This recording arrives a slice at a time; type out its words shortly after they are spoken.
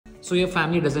So your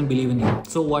family doesn't believe in you.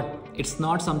 So what? It's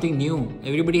not something new.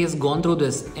 Everybody has gone through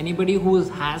this. Anybody who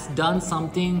has done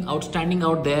something outstanding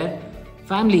out there,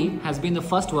 family has been the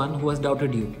first one who has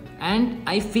doubted you. And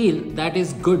I feel that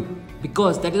is good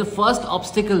because that is the first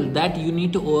obstacle that you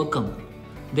need to overcome.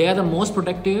 They are the most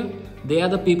protective. They are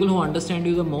the people who understand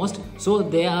you the most. So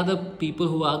they are the people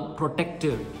who are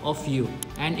protective of you.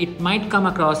 And it might come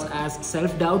across as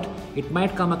self-doubt. It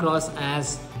might come across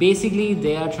as basically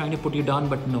they are trying to put you down,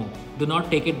 but no, do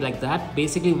not take it like that.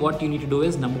 Basically what you need to do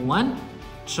is, number one,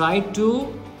 try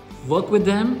to work with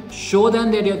them, show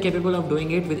them that you're capable of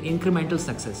doing it with incremental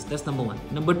success. That's number one.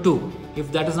 Number two,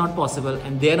 if that is not possible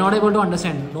and they're not able to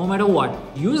understand no matter what,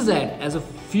 use that as a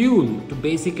fuel to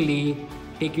basically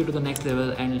take you to the next level,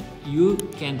 and you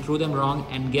can prove them wrong,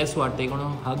 and guess what, they're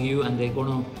gonna hug you and they're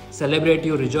gonna celebrate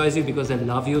you, rejoice you because they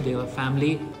love you, they are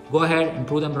family. Go ahead and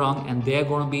prove them wrong and they're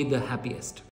gonna be the happiest.